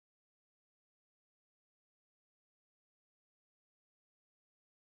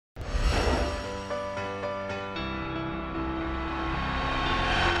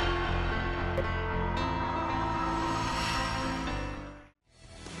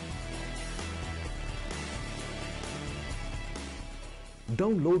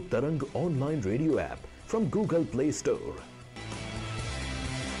download Tarang online radio app from Google Play Store.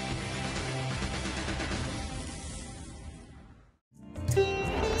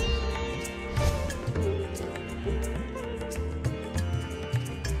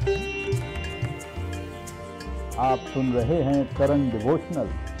 आप सुन रहे हैं तरंग डिवोशनल,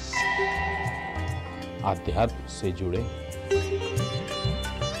 आध्यात्म से जुड़े।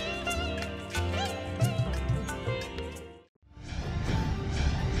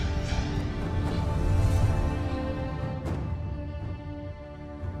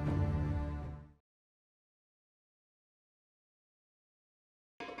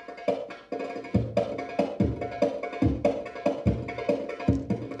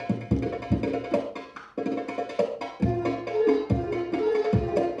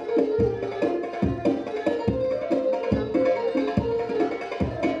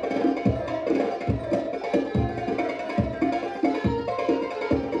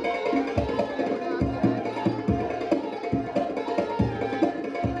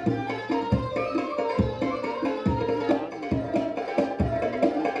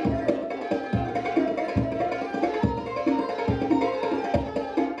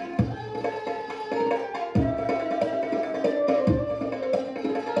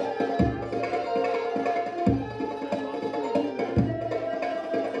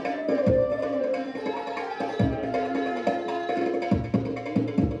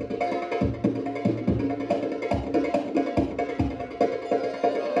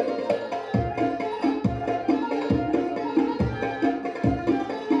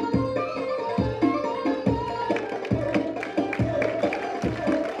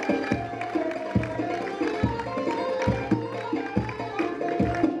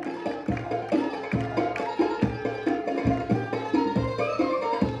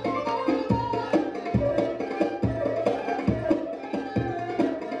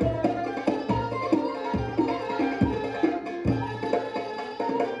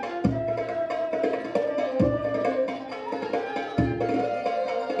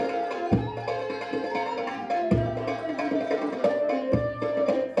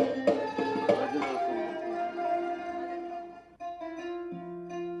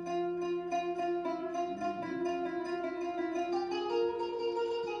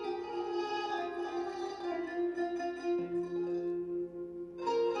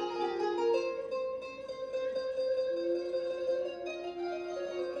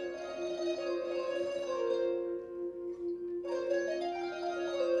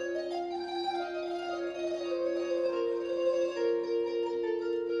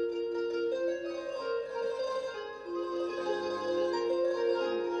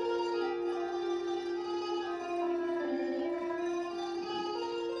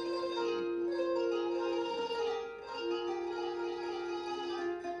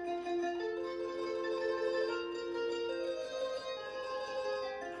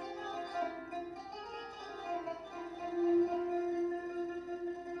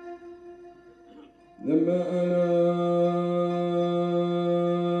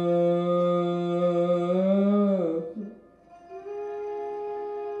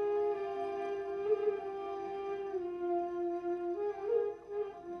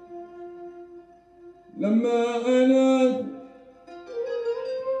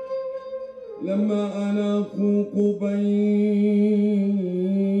 لما أناخوق بين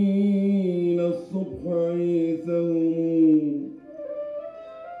الصبح عيثهم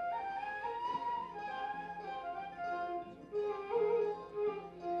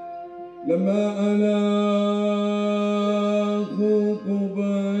لما أناخوق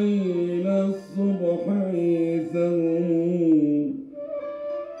بين الصبح عيثهم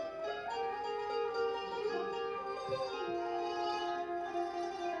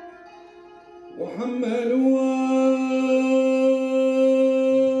وحملوا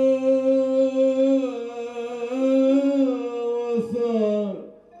وصار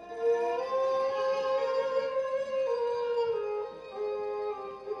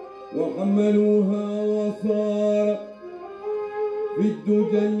وحملوها وصار في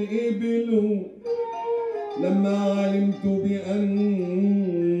الدجى الإبل لما علمت بأن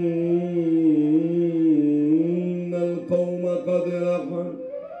القوم قد رحل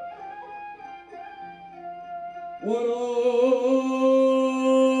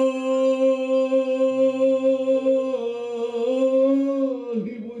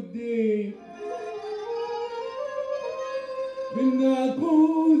وراهب الدين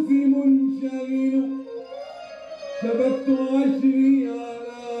بالناقوس منشغل شبكت عشري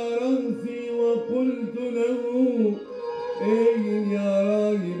على رأسي وقلت له إن يا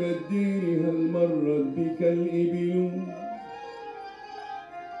راهب الدين هل مرت بك الإبل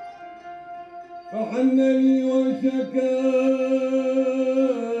وحن لي وشكا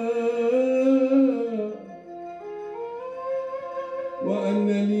وأن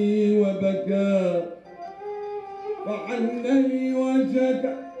لي وبكى فحن لي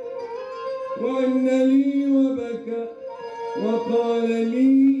وشكى وأن لي وبكى وقال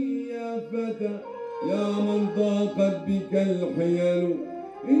لي يا فتى يا من ضاقت بك الحيل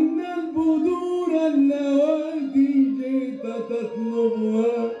إن البذور اللواتي جئت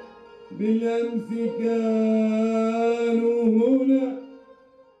تطلبها بالأمس كانوا هنا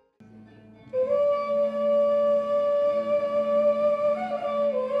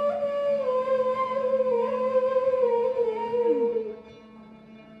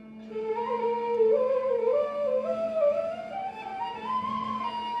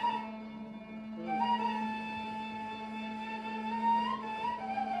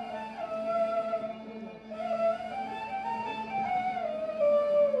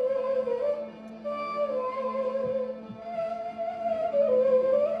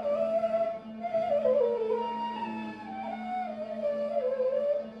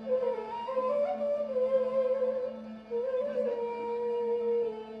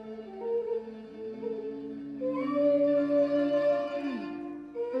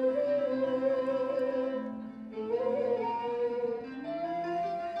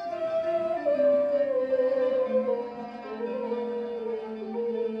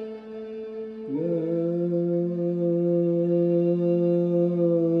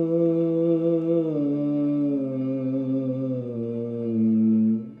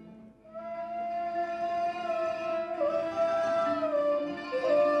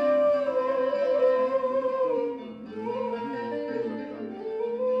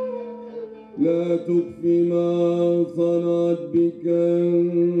لا تخفي ما صنعت بك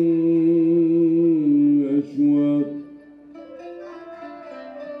الأشواق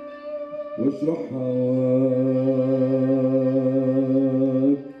واشرح هواك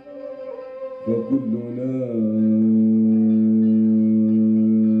فكلنا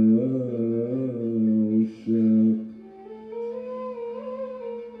عشاق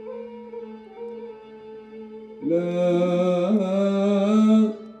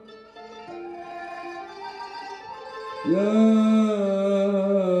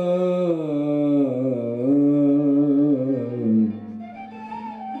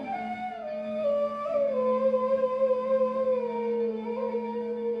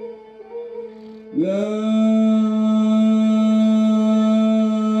لا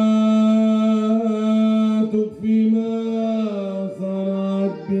تخفي ما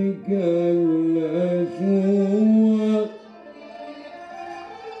صنعت بك الأشواق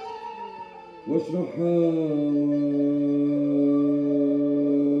واشرح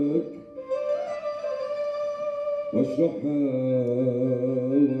هواك واشرح هواك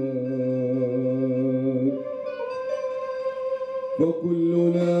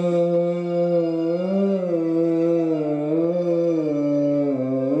فكلنا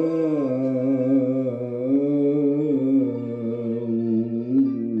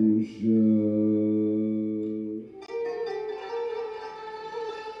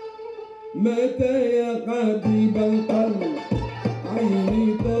متى يا حبيب القلب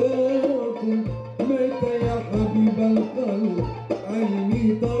عيني تراكم متى يا حبيب القلب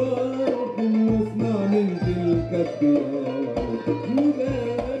عيني تراكم واسمع من تلك الديار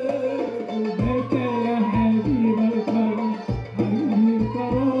نداكم متى يا حبيب القلب عيني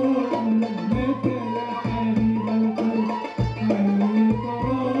تراكم متى يا حبيب القلب عيني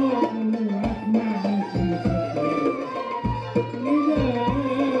تراكم واسمع من تلك الديار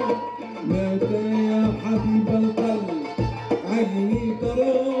متى يا حبيب القلب عيني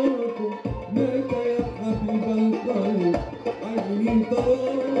تراكم متى يا حبيب القلب عيني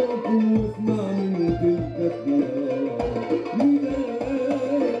تراكم واسمع من تلك الديار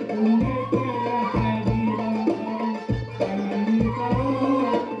نداكم متى يا حبيب القلب عيني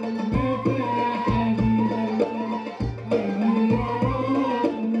تراكم متى يا حبيب القلب عيني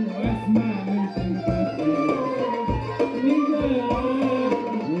تراكم واسمع من تلك الديار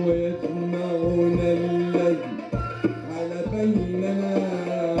نداكم ويجمعنا الذي حال بيننا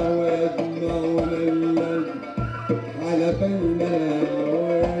ويجمعنا الذي حال بيننا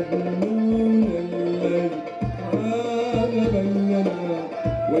ويجمعنا الذي حال بيننا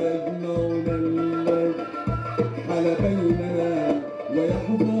ويجمعنا الذي حال بيننا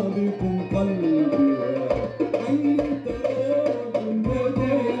ويحظى بكم قلبي عيني تراكم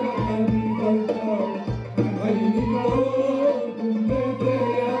متى يا حبيب القلب عيني تراكم متى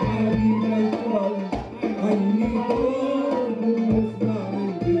يا حبيب القلب عيني تراكم واسمع من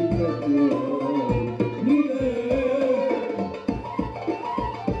تلك الديار نداكم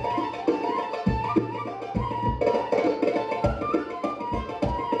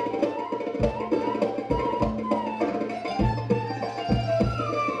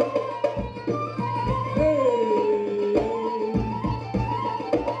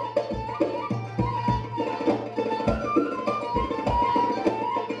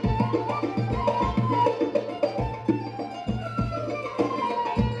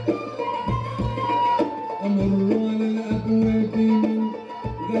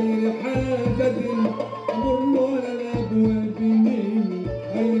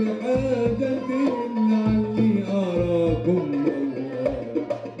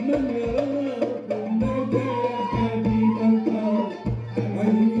من يراكم متى يا حبيب القلب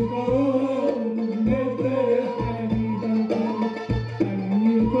عيني تراكم متى يا حبيب القلب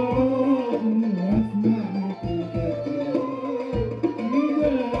عيني تراكم واسمع مثل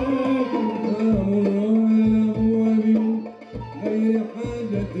نداءكم أمر على أبواب غير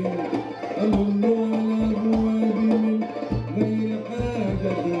حاجة أمر على أبواب من غير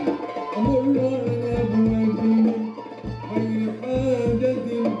حاجة أمر على أبواب من غير حاجة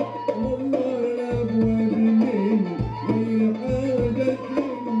أمر على أبواب من غير حاجة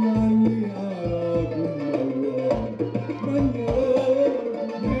لعلي أراكم الله من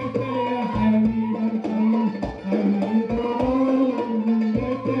يراكم متى يا حبيب القلب عيني تراكم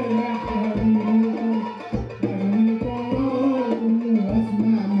متى يا حبيب القلب عيني تراكم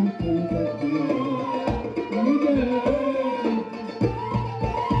واسمع مثل نداءكم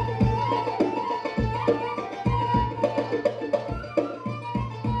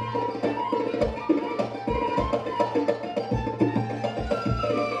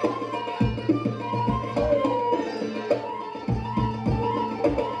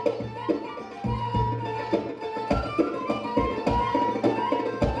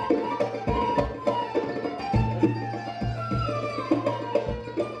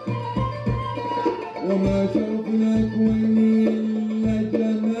وما شرف الأكوان إلا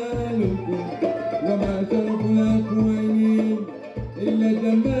جمالكم وما شرف الأكوان إلا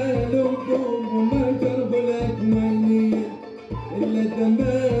جمالكم وما شرف الأكوان إلا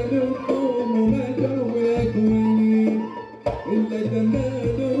جمالكم وما شرف الأكوان إلا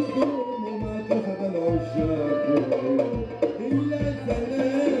جمالكم وما قصد العشاق إلا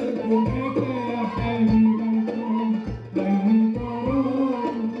سلامكم متى يا حبيب القلب عيني تراكم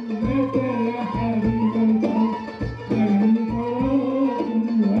متى يا حبيب القلب عيني تراكم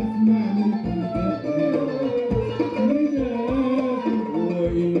واسمع مثل نداءكم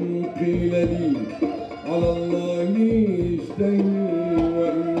وإن قيل لي على الله اشتهي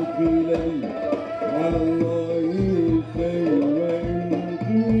وإن قيل لي على الله اشتهي وإن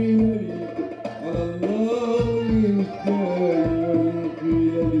قيل لي على الله اشتهي وإن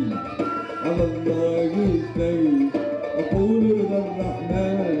قيل لي على الله اشتهي أقول رضا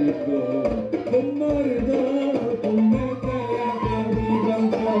الرحمن اختار ثم رضاكم متى يا حبيب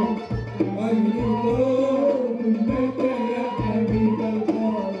القلب عيني تراكم متى يا حبيب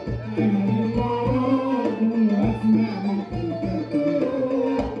القلب عيني تراكم واسمع مثل متى يا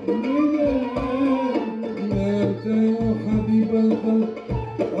حبيب القلب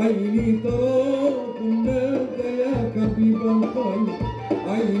عيني تراكم متى يا حبيب القلب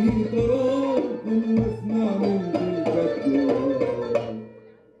عيني تراكم واسمع من تلك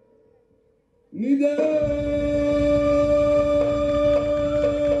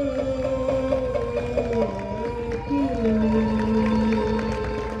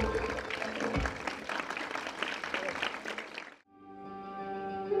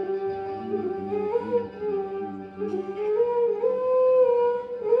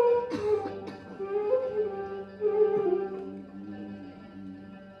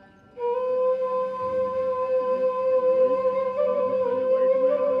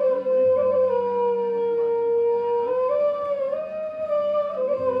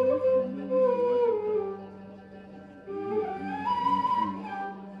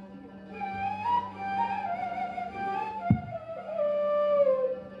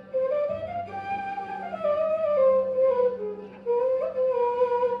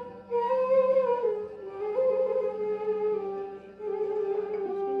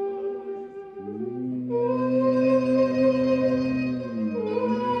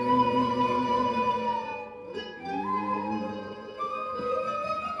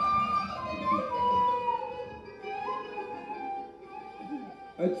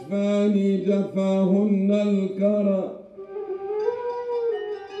أجفاني جفاهن الكرى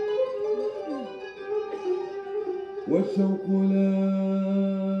والشوق لا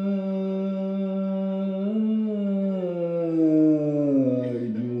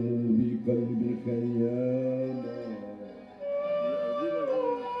يجوب بقلبك ياما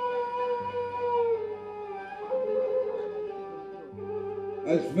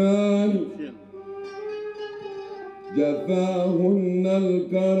أجفاني جفاهن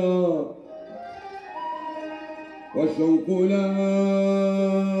الكرى والشوق لا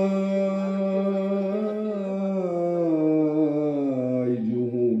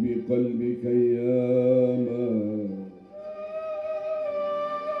يجوب بقلبك ياما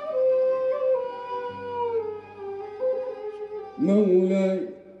مولاي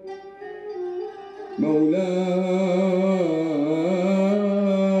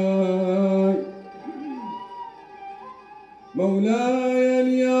مولاي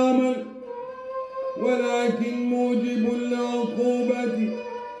مولاي يا ولكن موجب العقوبة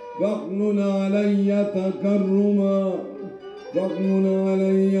فاحلل علي تكرما، فاحلل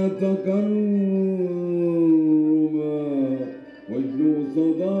علي تكرما واجلو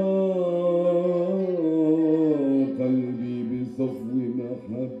صدى قلبي بصفو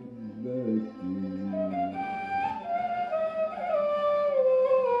محبتي.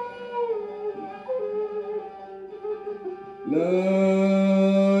 لا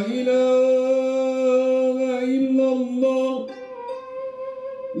إله إلا الله،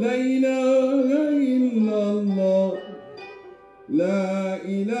 لا إله إلا الله، لا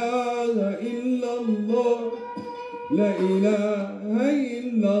إله إلا الله، لا إله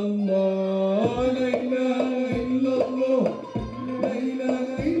إلا الله، لا إله إلا الله، لا إله إلا الله، لا إله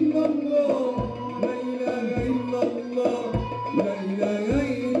إلا الله، لا إله إلا الله، لا إله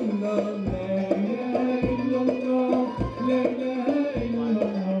إلا الله، لا إله إلا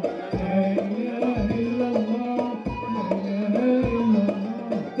الله، لا إله إلا الله.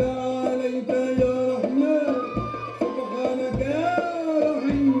 تعاليت يا رحمن سبحانك يا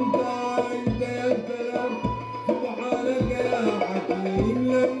رحيم، تعاليت يا سلام سبحانك يا حكيم.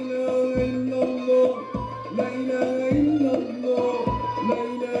 لا إله إلا الله، لا إله إلا الله، لا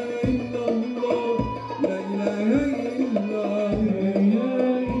إله إلا الله، لا إله إلا الله، لا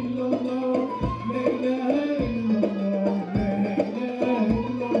إله إلا الله، لا إله إلا الله، لا إله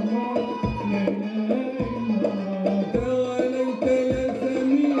إلا الله. تعاليت يا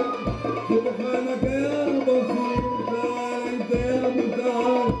سميع سبحانك يا بصير، تعاليت يا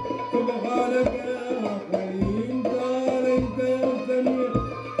متعال سبحانك يا كريم، تعاليت يا سميع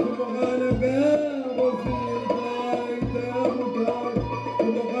سبحانك يا بصير، تعاليت يا متعال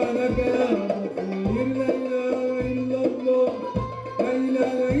سبحانك يا بصير. لا إله إلا الله، لا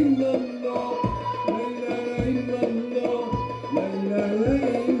إله إلا الله، لا إله إلا الله، لا إله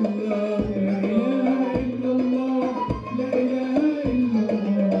إلا الله، لا إله إلا الله، لا إله إلا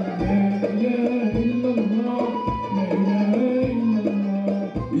الله، لا إله إلا الله، لا إله إلا الله.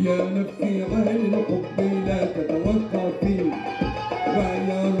 يا نفسي عن الحب لا تتوقفي،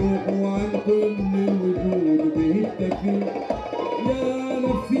 ويا روح عن كل الوجود به اكتفي. يا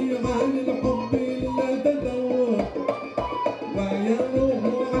نفسي عن الحب لا تتوقفي، ويا روح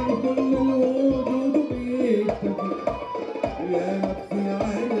عن كل الوجود به اكتفي. يا نفسي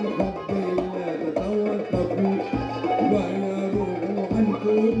عن الحب لا تتوقفي، ويا روح عن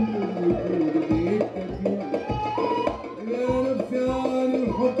كل الوجود به اكتفي. يا نفسي عن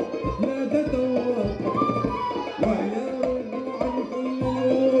الحب لا تتوقفي، ويا روح عن كل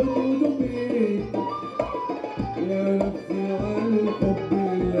الوجود به اكتفي. يا نفسي عن الحب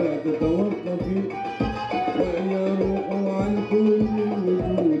لا تتوقفي، ويا روح عن كل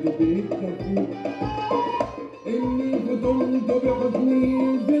الوجود بيكتفي. إني فتنت بحسني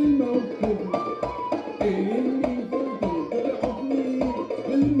في الموقف، إني فتنت بحسني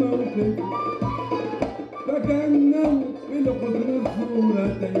في الموقف، فكأنه في الحزن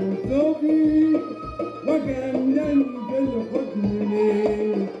صورة يوسفي، وكأنني في الحزن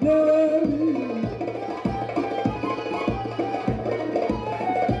مثلي.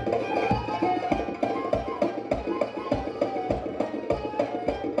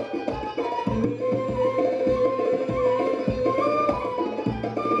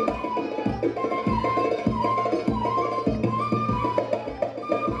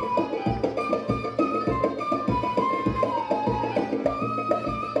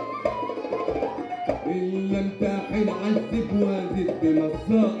 إن لم تحن عذب وازد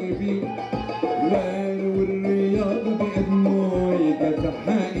بمصائبي، واروي الرياض بأدموعي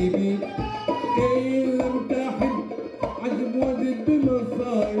كسحائبي. إن لم تحن عذب وازد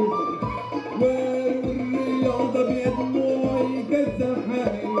بمصائبي، واروي الرياض بأدموعي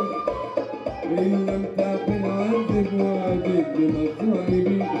كسحائبي. إن لم تحن عذب وازد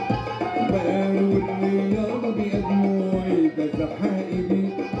بمصائبي، واروي الرياض بأدموعي كسحائبي.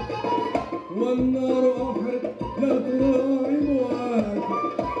 والنار أحرق لا تراعي مواتي،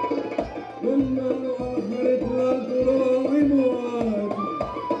 والنار أحرق لا تراعي مواتي.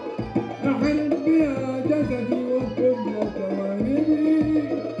 أحرق بها جسدي وكل جوانبي،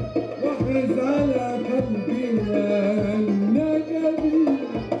 واحرص على قلبي النجدي.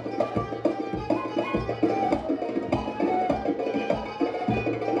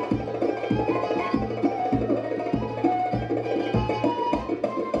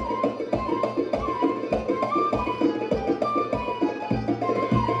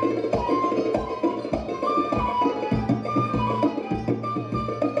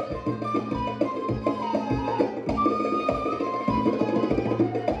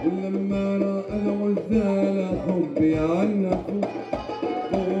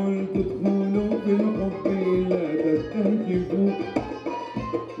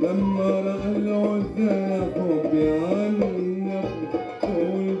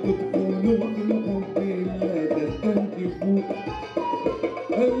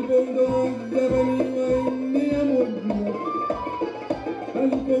 البعد عذبني وإني مذنب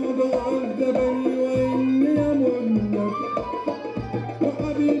البعد عذبني وإني مذنب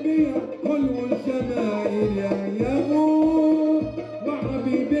وحبيبي حلو الشمائل يغور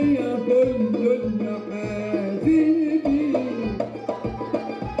وحبيبي كل المحاسن فيه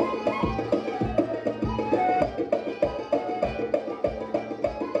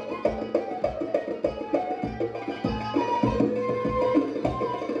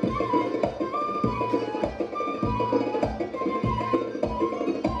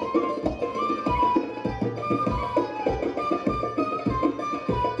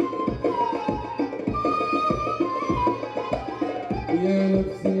يا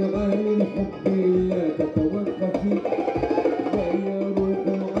نفسي عن الحب لا تتوقفي ويا روح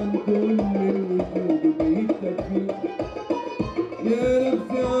عن كل الوجود بيتكفي يا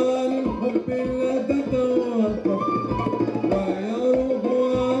نفسي عن الحب لا تتوقفي ويا روح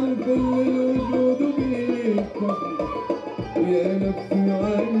عن كل الوجود بيتكفي يا نفسي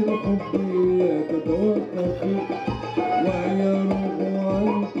عن الحب لا تتوقفي ويا روح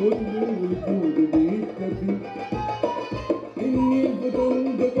عن كل الوجود بيتكفي إني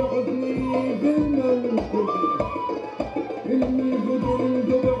فتنت بحزني في الموقف إني فتنت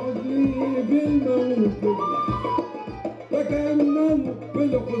بحزني في الموقف وكأنه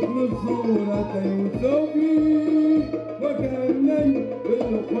بالحزن صورة يوسفي وكأنه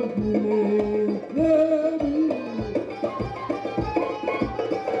بالحزن مثلي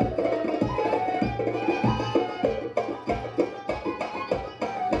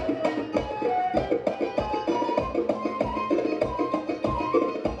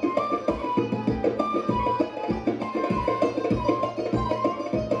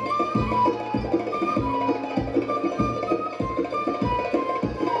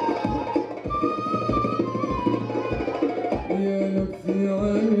يا نفسي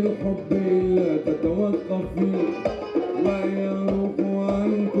عن الحب لا تتوقفي ويا روح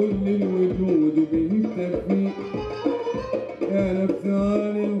عن كل الوجود به تفي يا نفسي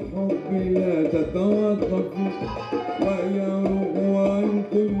عن الحب لا تتوقفي ويا روح عن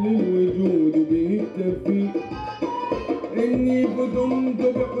كل الوجود به تفي إني فتنت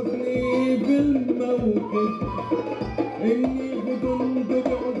بحزني في الموقف إني فتنت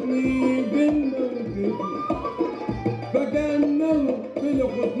بحزني في الموقف فكأنه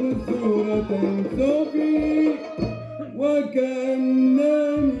بالحسن صورة يوسفي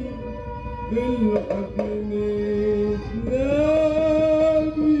وكأنني بالحسن مثلي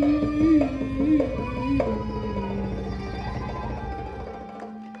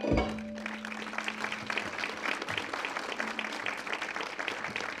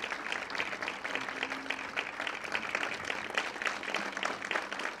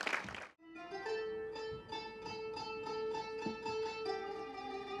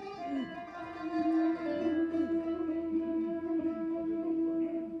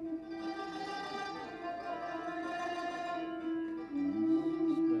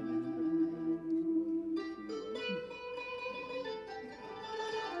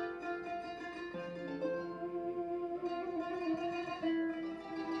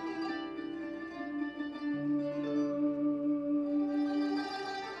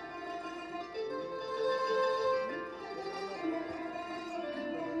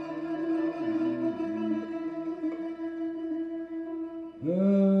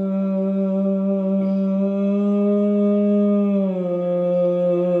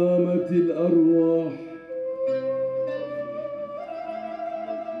هامت الأرواح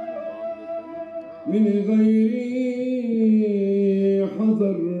من غير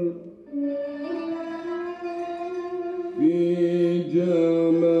حذر في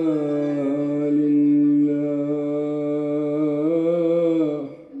جمال الله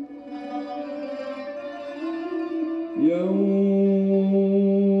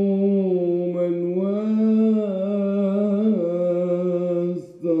يوما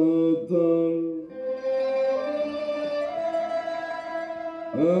واستطر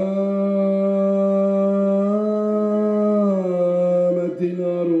هامت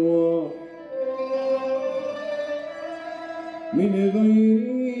الأرواح من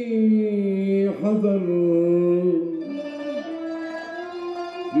غير حذر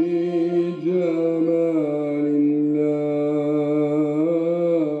في جمال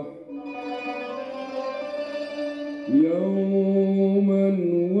الله يوما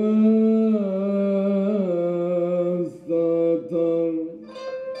واستطر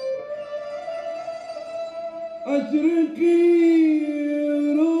أشرقي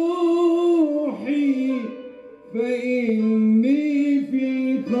روحي فإني في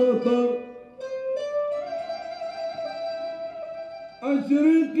خطر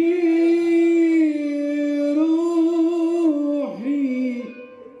أشرقي روحي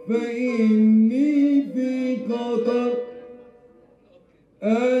فإني في خطر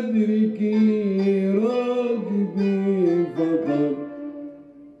أدركي راكبي فقط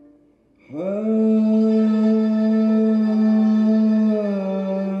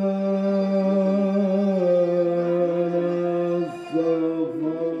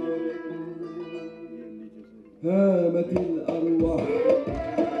هامت الأرواح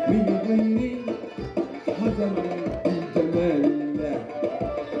من غير حذر في جمال الله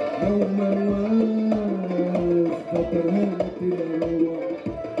يوما واستطر هامت الأرواح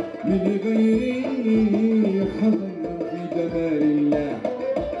من غير حذر في جمال الله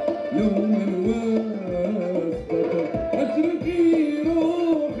يوما واستطر أشرقي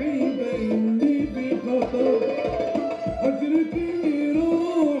روحي فإني في خطر أشرقي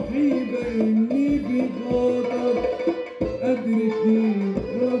روحي فإني في خطر أدركي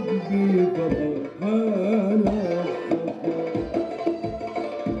ربي فقد حان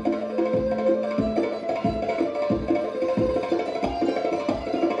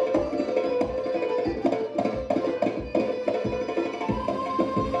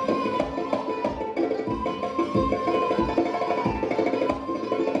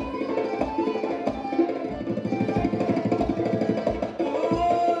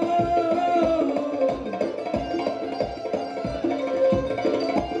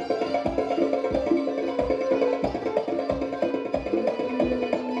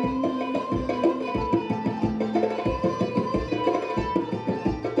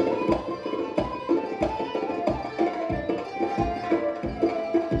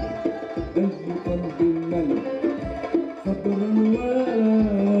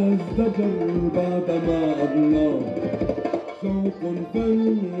السفر بعدما أضناه شوق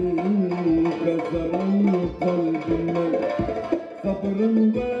فانكسر القلب المل صبرا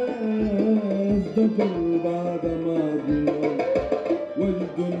وازدجر بعدما أضناه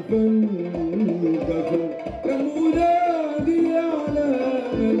وجد فانكسر كم أنادي على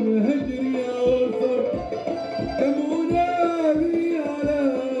من هجري أثر كم أنادي على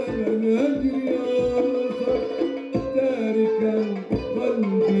من هجري أثر تاركا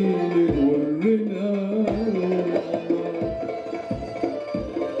قلبي لغرنا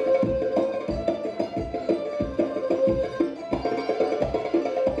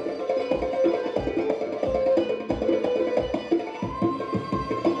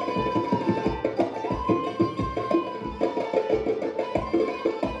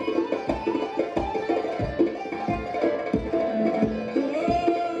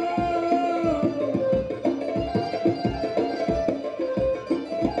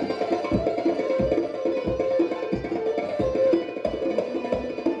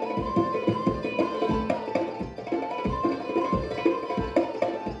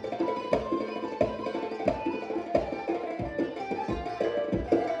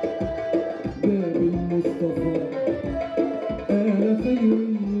باب المصطفى أنا خير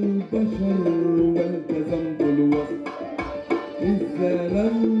البشر والتزمت الوصف إذا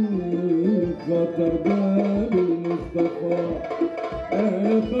لم خطر باب المصطفى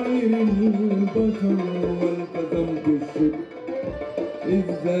أنا خير البشر والتزمت الشكر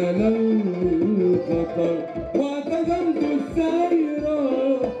إذا لم خطر واعتزمت السير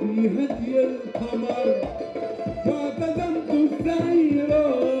في هدي القمر واعتزمت السير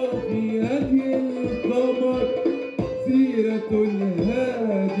في هدي القمر سيرة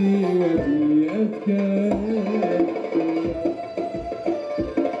الهادي وفي أذكار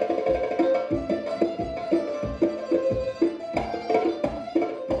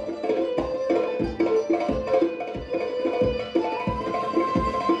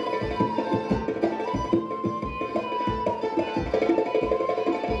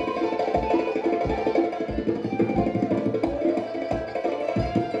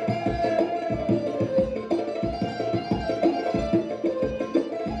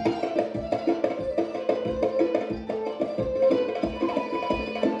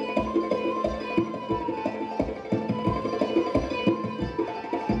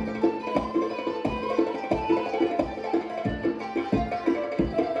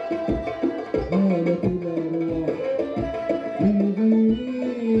هامت الأرواح من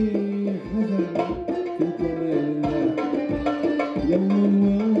غير حذر في جمال الله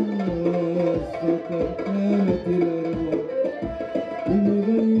يوما واستطر هامت الأرواح من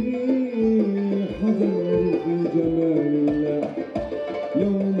غير حذر في جمال الله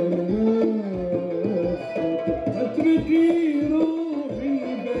يوما واستطر أتركي روحي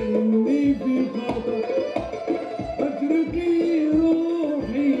فإني في خطر أتركي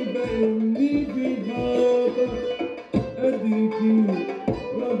روحي فإني في خطر أدركي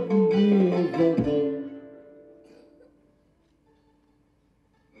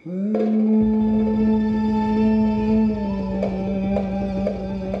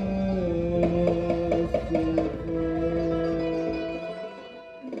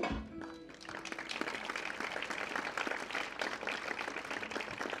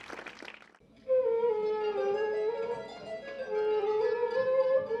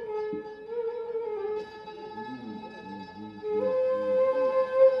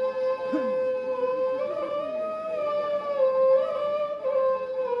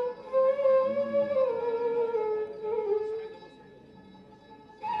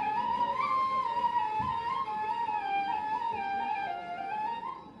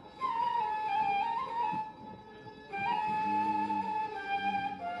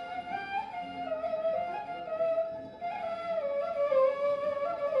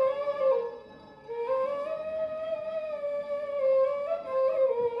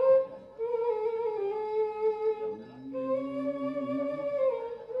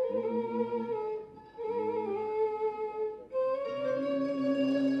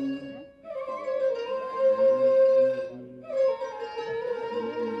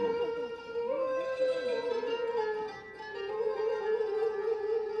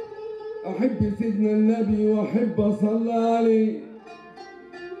أحب سيدنا النبي وأحب أصلي عليه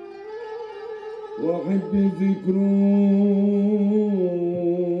وأحب ذكره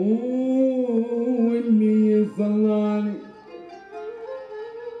واللي يصلى عليه.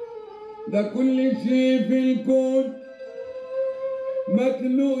 ده كل شيء في الكون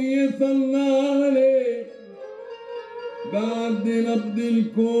مخلوق يصلى عليه بعد نبض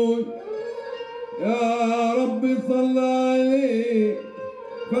الكون. يا رب صلى عليه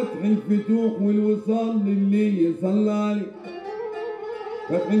فتح الفتوح والوصال للي يصلى عليه.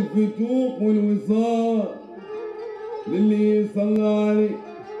 فتح الفتوح والوصال للي يصلى عليه.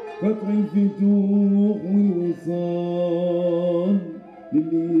 فتح الفتوح والوصال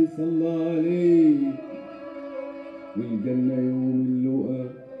للي يصلى عليه. والجنة يوم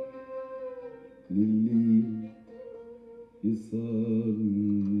اللقاء للي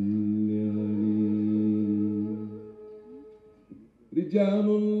يصلي عليه. رجال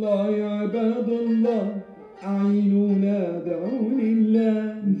الله عباد الله أعينونا دعوا لله.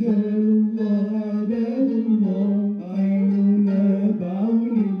 رجال الله عباد الله أعينونا دعوا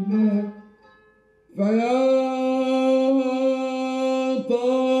لله. فيا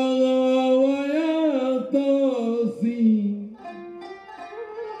طه ويا طاسي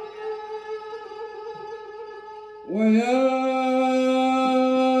ويا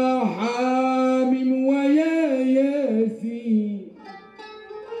حامم ويا ياسين.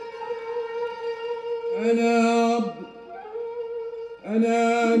 أنا عبد أنا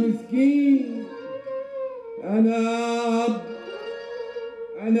مسكين أنا عبد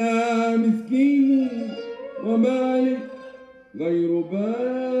أنا مسكين ومالي غير باب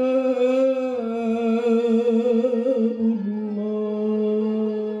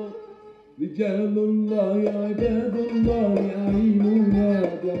الله. رجال الله عباد الله أعينونا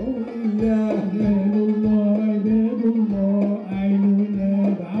دعوا لله. رجال الله عباد الله أعينونا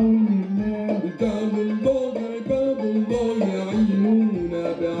دعوا لله. رجال الله عباد الله أعينونا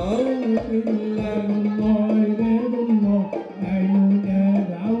بعون الله. عباد الله أعينونا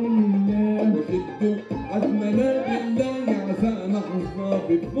بعون الله. وشدوا عزمنا بالله عسى نحظى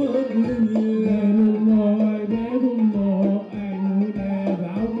بفضل الله. عباد الله أعينونا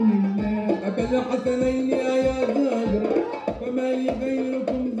بعون الله. أبا الحسنين يا زهرة فما لي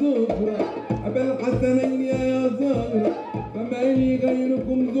غيركم زهرة. أبا الحسنين يا زهرة فما لي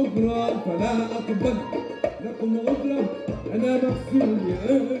غيركم زهرة. فلا أقبل لكم عذرا أنا مغسول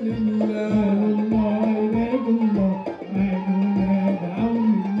بأهل الله. عباد الله أعينونا بعون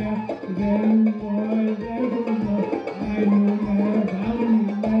الله. رجال الله عباد الله أعينونا بعون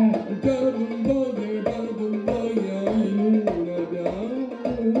الله. رجال الله عباد الله يعينونا بعون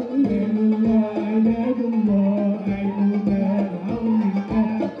الله. عباد الله أعينونا بعون الله.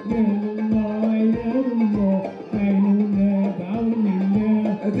 رجال الله عباد الله أعينونا بعون الله.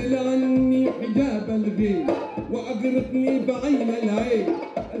 أزل عني حجاب الغيب وأغرقني بعين العين.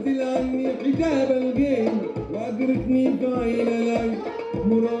 أزل عني حجاب الغيب وأغرقني بعين العين.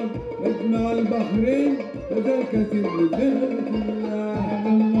 مراد مجمع البحرين وذاك سر ذات الله.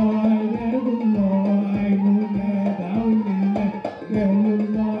 عباد الله أعينونا بعون الله. رجال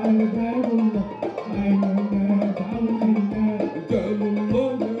الله عباد الله أعينونا بعون الله. رجال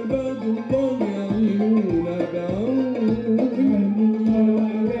الله عباد الله يعينونا بعون الله. عباد الله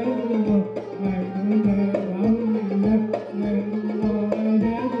أعينونا بعون الله. رجال الله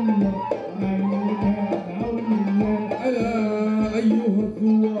عباد الله أعينونا بعون الله. ألا أيها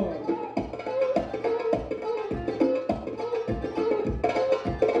الثوار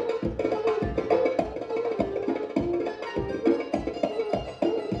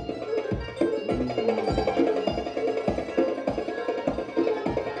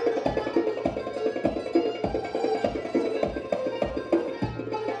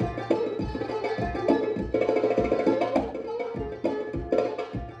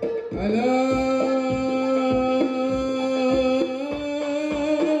ألا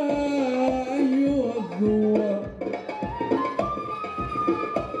أيها الزوار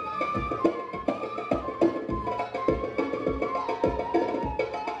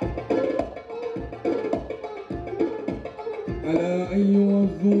ألا أيها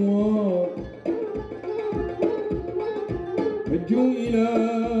الزوار هجوا إلى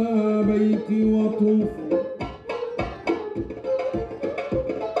بيتي وطوفوا.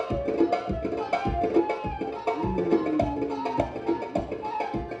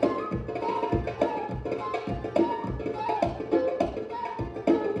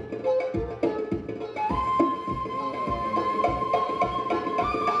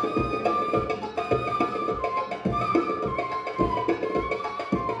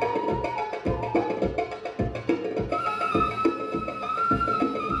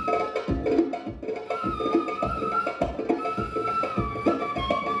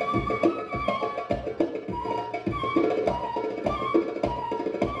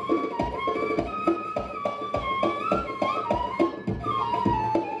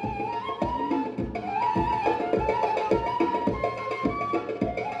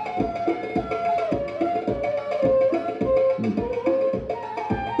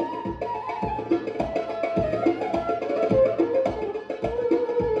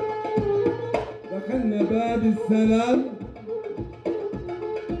 بالسلام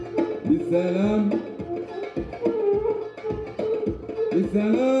بالسلام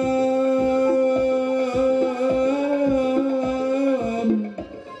بالسلام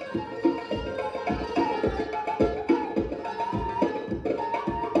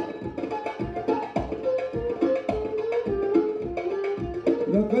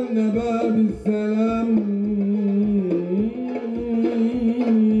لقلنا بالسلام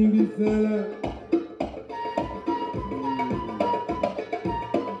بالسلام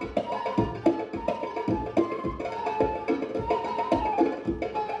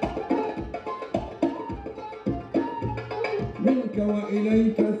منك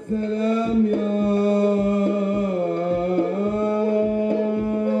وإليك السلام يا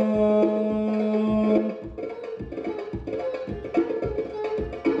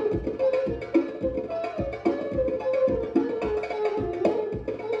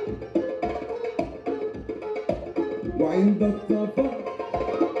وعند الصفا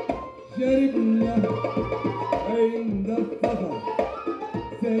شربنا عند الصفا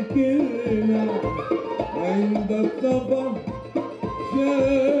سكرنا عند الصفا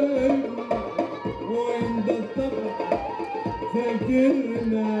شربنا وعند الصفا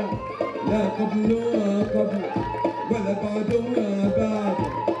سكرنا لا قبل وقبل ولا بعد وبعد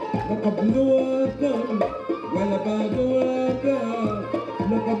لا قبل وقبل ولا بعد وبعد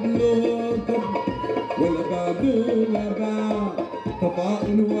لا قبل وقبل ولا بعد ولا بعد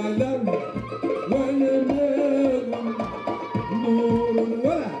تفاؤل ولا نور ولا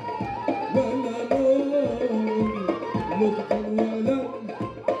نور لطف ولا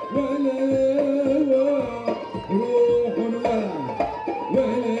روح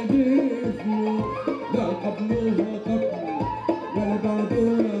ولا جسم لا قبل وقبل ولا بعد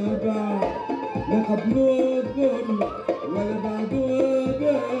ولا بعد لا قبل وقبل ولا بعد وبعد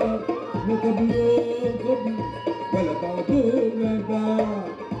لا قبل وقبل ولا بعد ولا بعد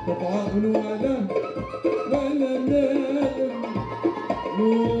تفاؤل ولا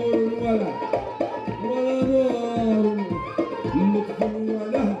نور ولا نار لطف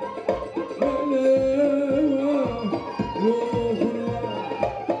ولا روح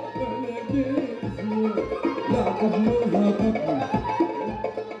ولا جسم لا قبلها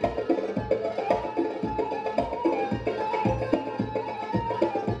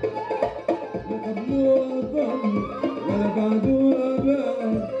قبل ولا بعد ولا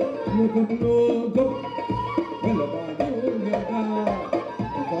قبل ولا بعد ولا بعد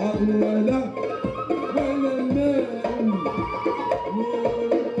تفاؤل ولا نام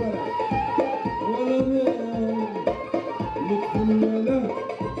نور ولا نار لطف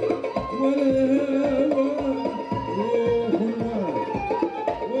ولا روح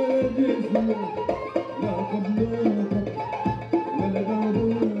ولا جسم لا قبل ولا بعد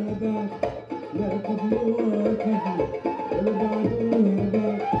ولا بعد لا قبل ولا بعد ولا بعد ولا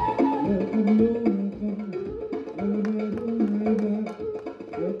بعد لا قبل ولا بعد ولا بعد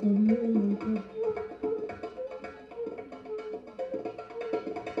لا قبل ولا بعد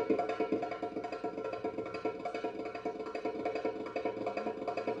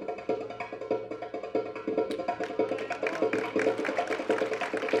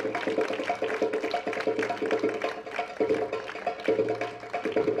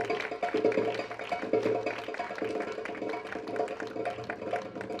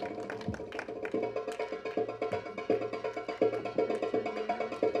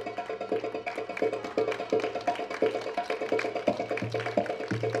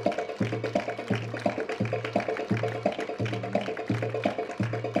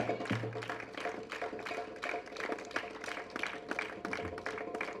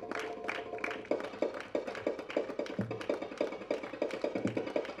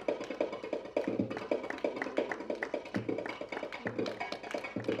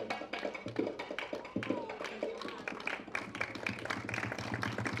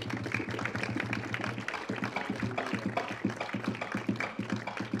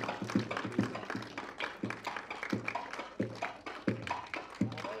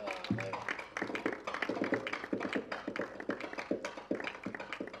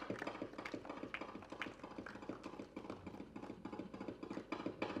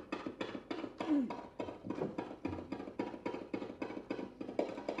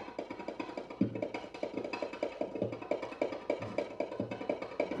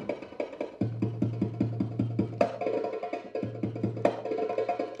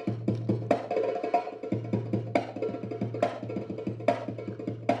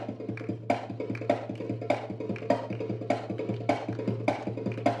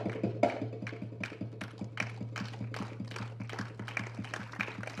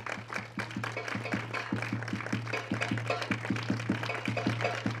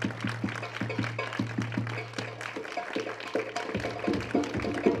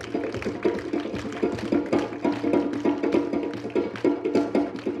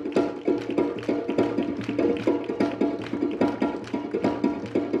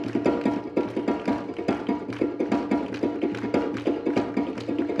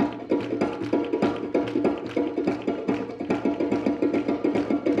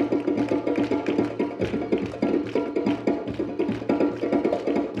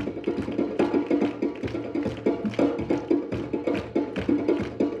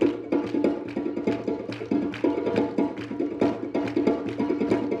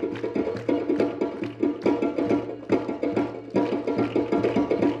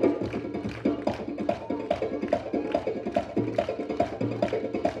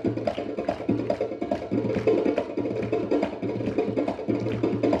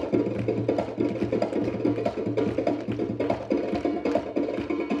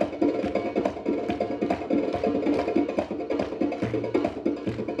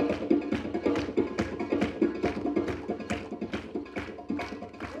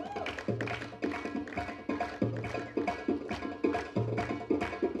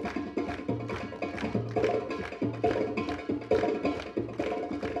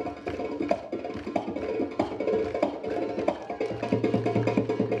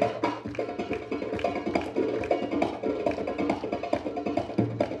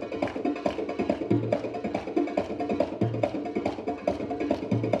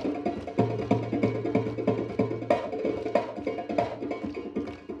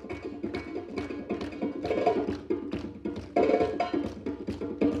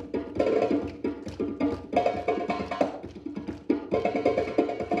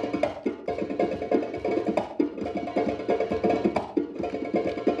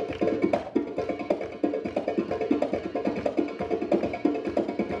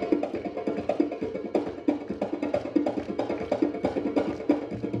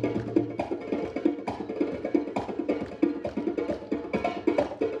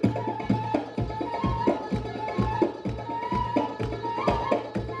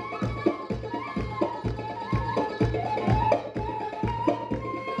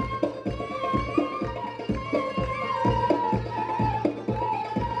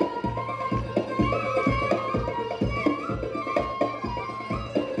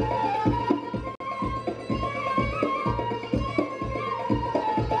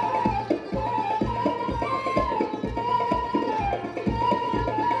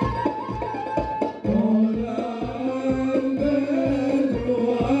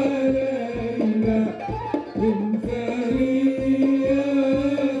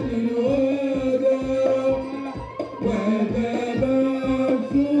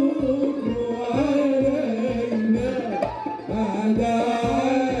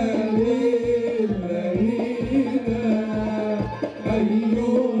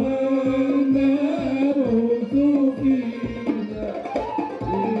أيها الناس فينا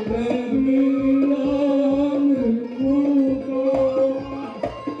إذا من أمر المطاع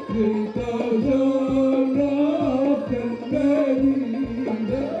لتشرفت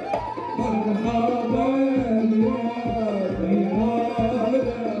المدينة مرحبا يا طيران.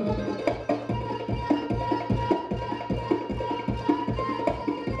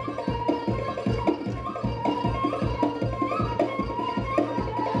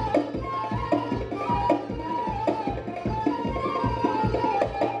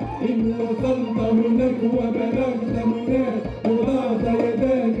 إن وصلت هناك وبلغت هناك وضعت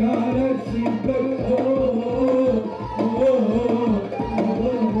يداك على الشباك بلغ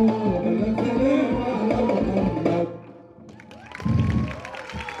سلام على محمد.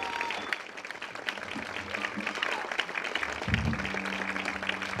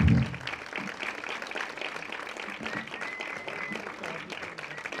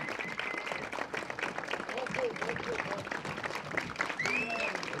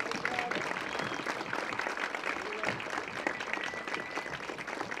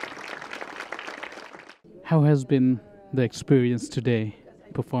 How has been the experience today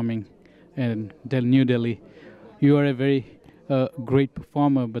performing in New Delhi? You are a very great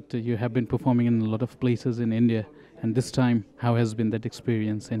performer, but you have been performing in a lot of places in India. And this time, how has been that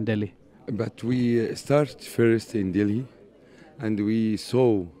experience in Delhi? But we start first in Delhi, and we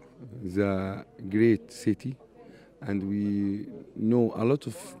saw the great city, and we know a lot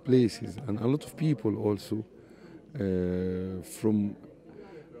of places and a lot of people also from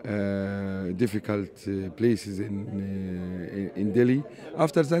difficult places in Delhi.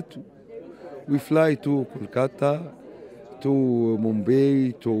 After that, we fly to Kolkata, to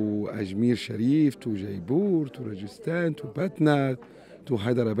Mumbai, to Ajmer Sharif, to Jaipur, to Rajasthan, to Patna, to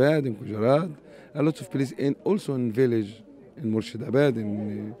Hyderabad and Gujarat, a lot of places, and also in village in Murshidabad,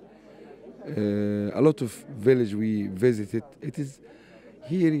 and a lot of village we visited. It is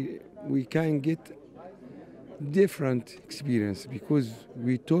here we can get different experience because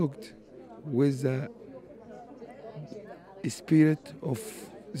we talked with the spirit of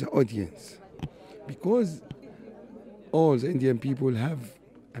the audience, because all the Indian people have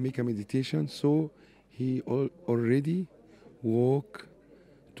make a meditation, so he already walk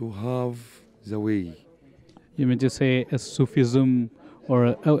to have the way. You mean to say a Sufism or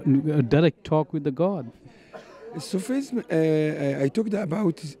a direct talk with the God? Sufism, I talked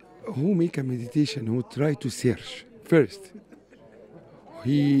about who make a meditation, who try to search first.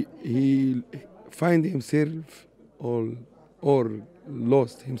 He find himself or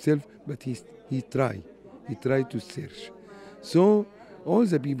lost himself, but he try to search. So all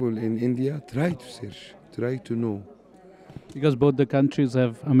the people in India try to search, try to know. Because both the countries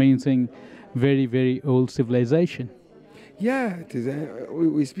have amazing, very, very old civilization. Yeah, it is,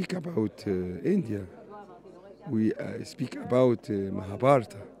 we speak about India. We speak about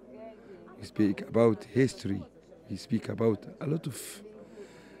Mahabharata. We speak about history. We speak about a lot of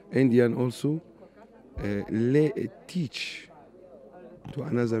Indian also teach to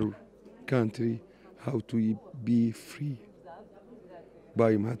another country how to be free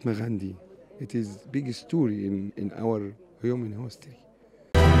by Mahatma Gandhi. It is big story in our human history.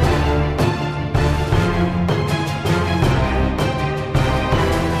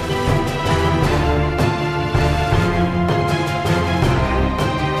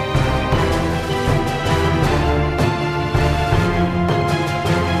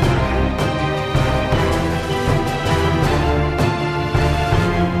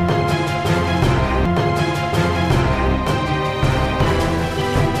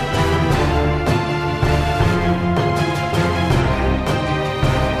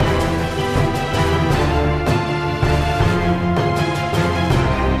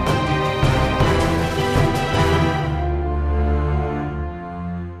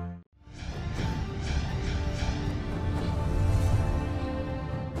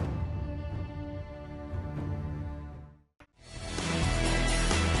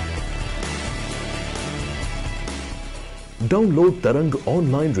 Download Tarang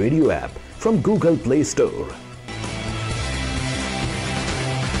online radio app from Google Play Store.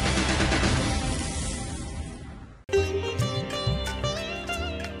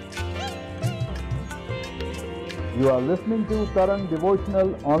 You are listening to Tarang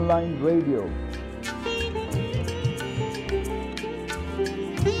Devotional Online Radio.